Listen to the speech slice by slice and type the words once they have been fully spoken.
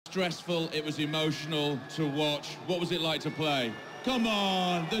stressful, it was emotional to watch. What was it like to play? Come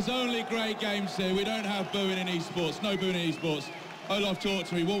on, there's only great games here. We don't have booing in esports, no booing in esports. Olaf, talk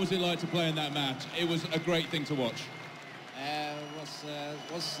to me, what was it like to play in that match? It was a great thing to watch.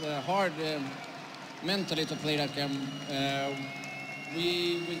 It was hard mentally to play that game.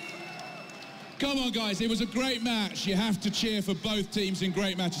 Come on, guys, it was a great match. You have to cheer for both teams in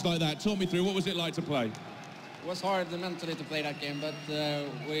great matches like that. Talk me through, what was it like to play? It was hard mentally to play that game, but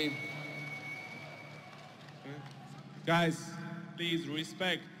we... Guys, please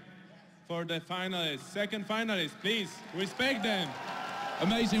respect for the finalists, second finalists, please respect them.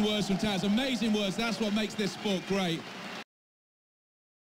 Amazing words from TaZ, amazing words. That's what makes this sport great.